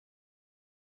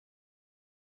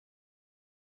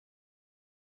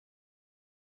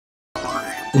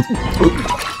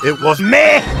It was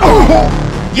me!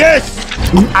 Yes!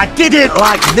 I did it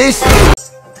like this!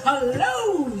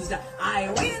 Closed! I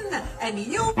win, and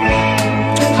you...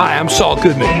 Hi, I'm Saul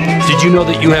Goodman. Did you know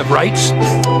that you have rights?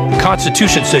 The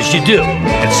Constitution says you do,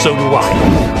 and so do I.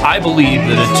 I believe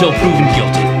that until proven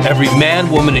guilty, every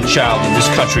man, woman, and child in this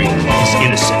country is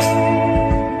innocent.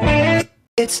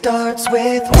 It starts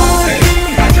with why.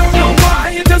 I don't know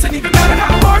why. It doesn't even matter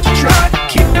how hard you try.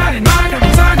 Keep that in mind.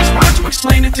 Every time it's hard to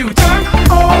explain it to time.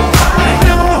 Oh, I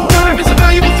know time is a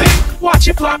valuable thing. Watch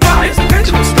it fly by as the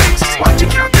pendulum swings. Watch it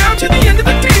count down to the end of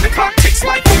the day. The clock takes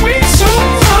life away. So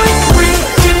fine, real,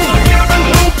 didn't look out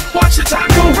below. Watch the time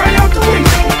go right out the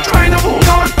window. Trying to hold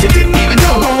on, didn't even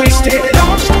know. Wasted it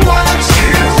all. Watch it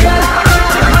slip.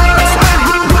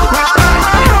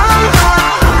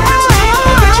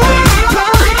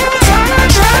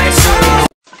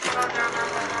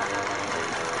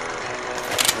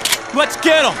 Let's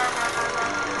get him!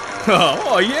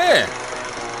 Oh yeah!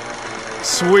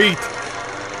 Sweet!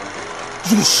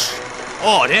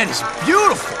 Oh, that is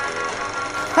beautiful!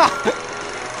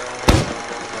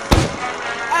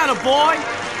 Attaboy!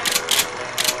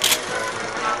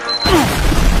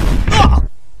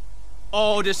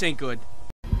 Oh, this ain't good.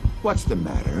 What's the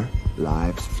matter?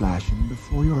 Lives flashing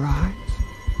before your eyes?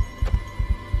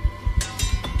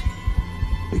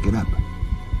 Pick it up.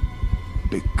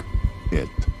 Pick it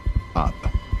up.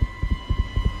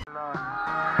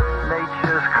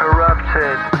 Nature's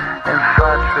corrupted and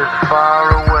such is far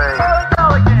away.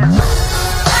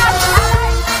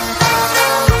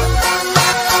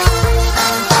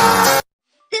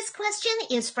 This question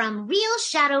is from Real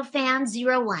Shadow Fan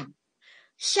 01.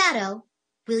 Shadow,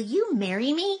 will you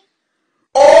marry me?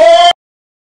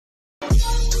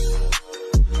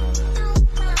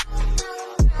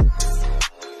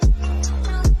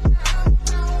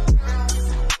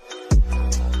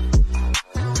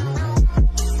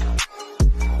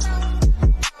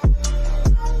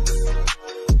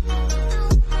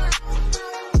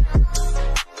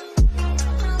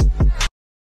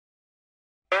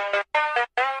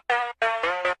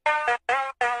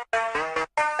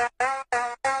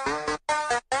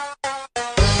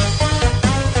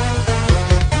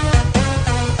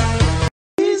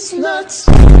 Nuts.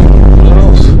 What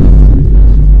else?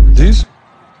 These?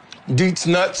 Deets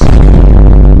nuts.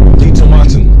 Deets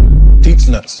Martin. Deets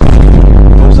nuts.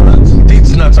 Those are nuts.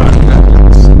 Deets nuts are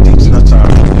nuts. Deets nuts are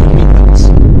meat nuts.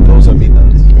 Those are meat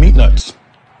nuts. Meat nuts.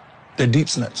 They're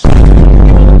Deets nuts. Go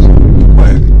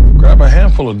ahead. Grab a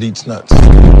handful of Deets nuts.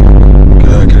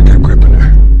 Get a grip in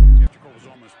there.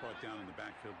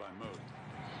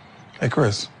 Hey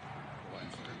Chris.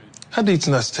 How Deets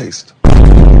nuts taste?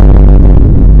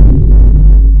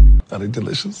 Are they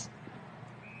delicious?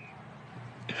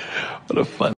 What a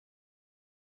fun.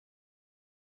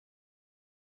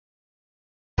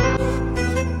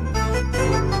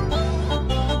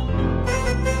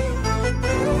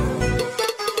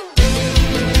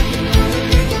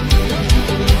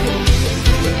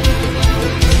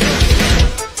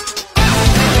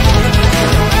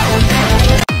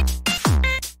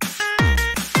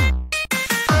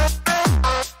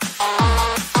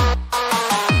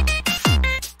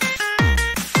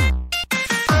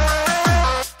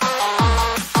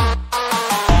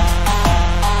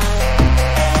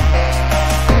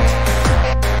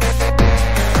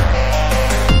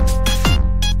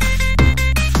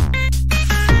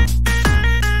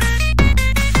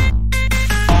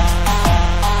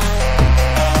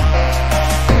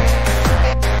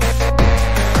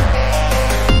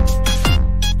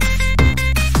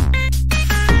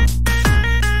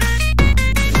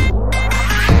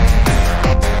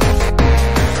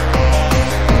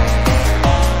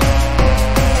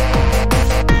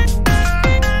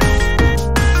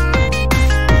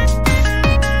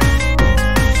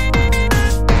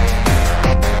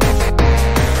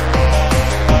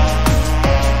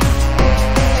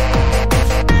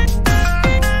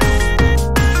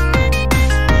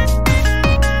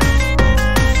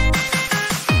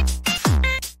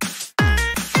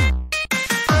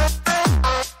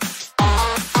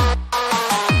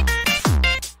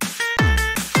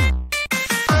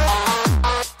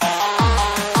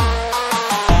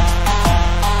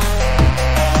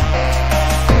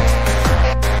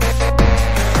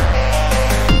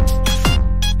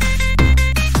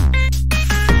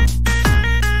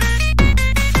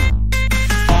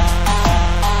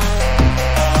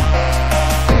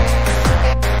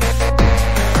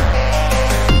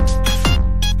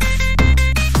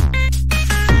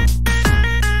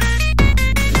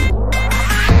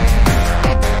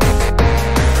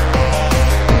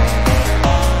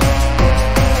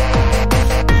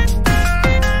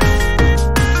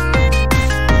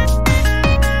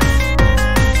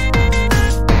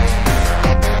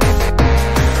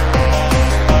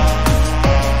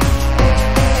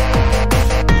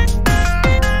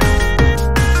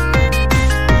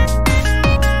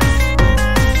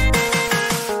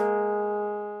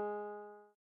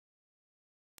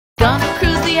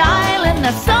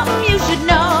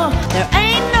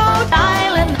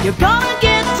 You're gonna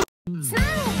get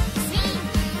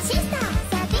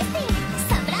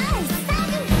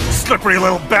Slippery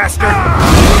little bastard!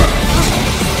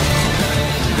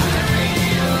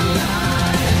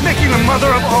 Making the mother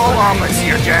of all omelets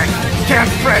here, Jack. Can't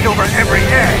fret over every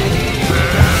egg.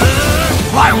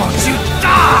 Why won't you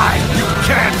die? You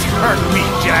can't hurt me,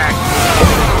 Jack.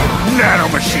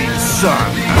 Nanomachine,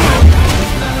 son.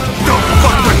 Don't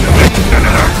fuck with me,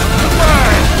 Senator.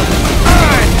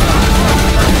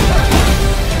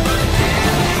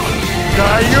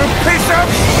 Die, you piece of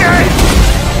shit!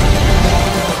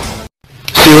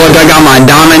 See, look, I got my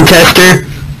diamond tester.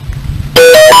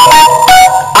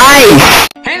 Ice!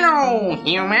 Hello,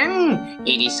 human.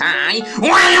 It is I.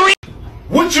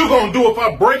 What you gonna do if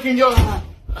I break in your house?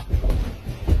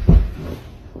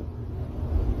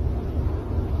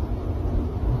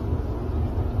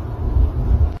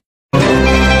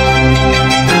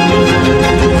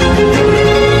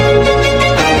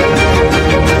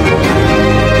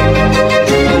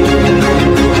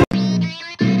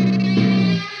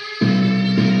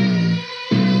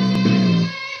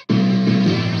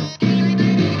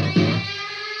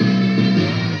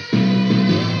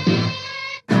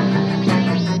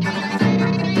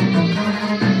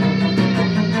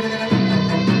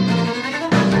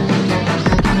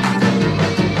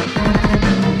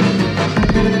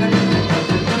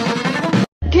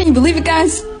 Can you believe it,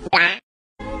 guys?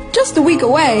 Just a week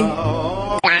away.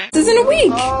 This is in a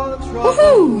week.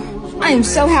 Woohoo! I am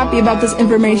so happy about this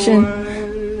information.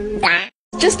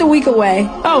 Just a week away.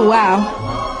 Oh, wow.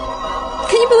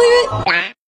 Can you believe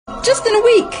it? Just in a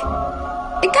week.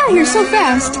 It got here so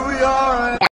fast.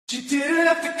 She didn't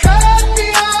have to cut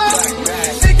me off.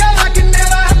 Think I can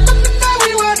never happen to know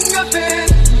we were nothing.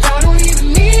 I don't even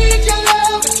need your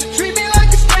love. You treat me like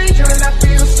a stranger and I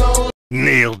feel so.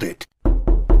 Nailed it.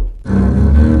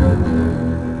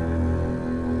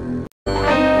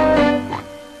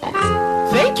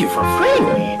 Thank you for freeing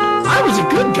me. I was a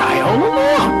good guy all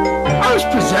along. I was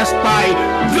possessed by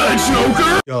the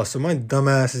Joker. Yo, so my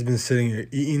dumbass has been sitting here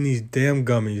eating these damn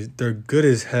gummies. They're good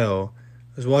as hell.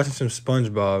 I was watching some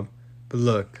SpongeBob, but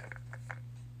look.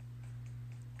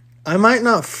 I might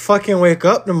not fucking wake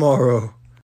up tomorrow.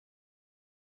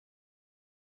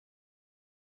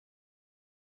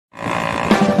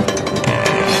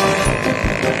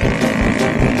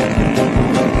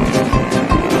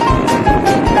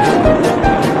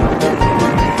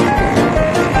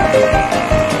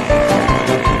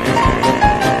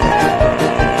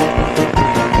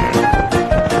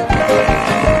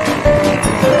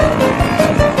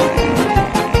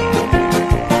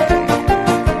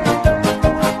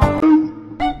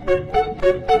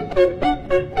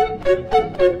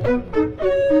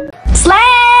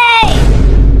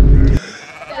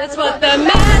 That's what the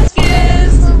mask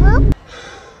is.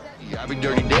 I be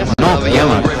dirty dancing. No,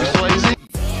 yellow.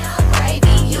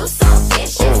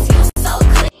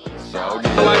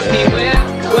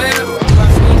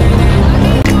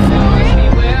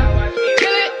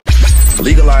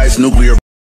 Legalize nuclear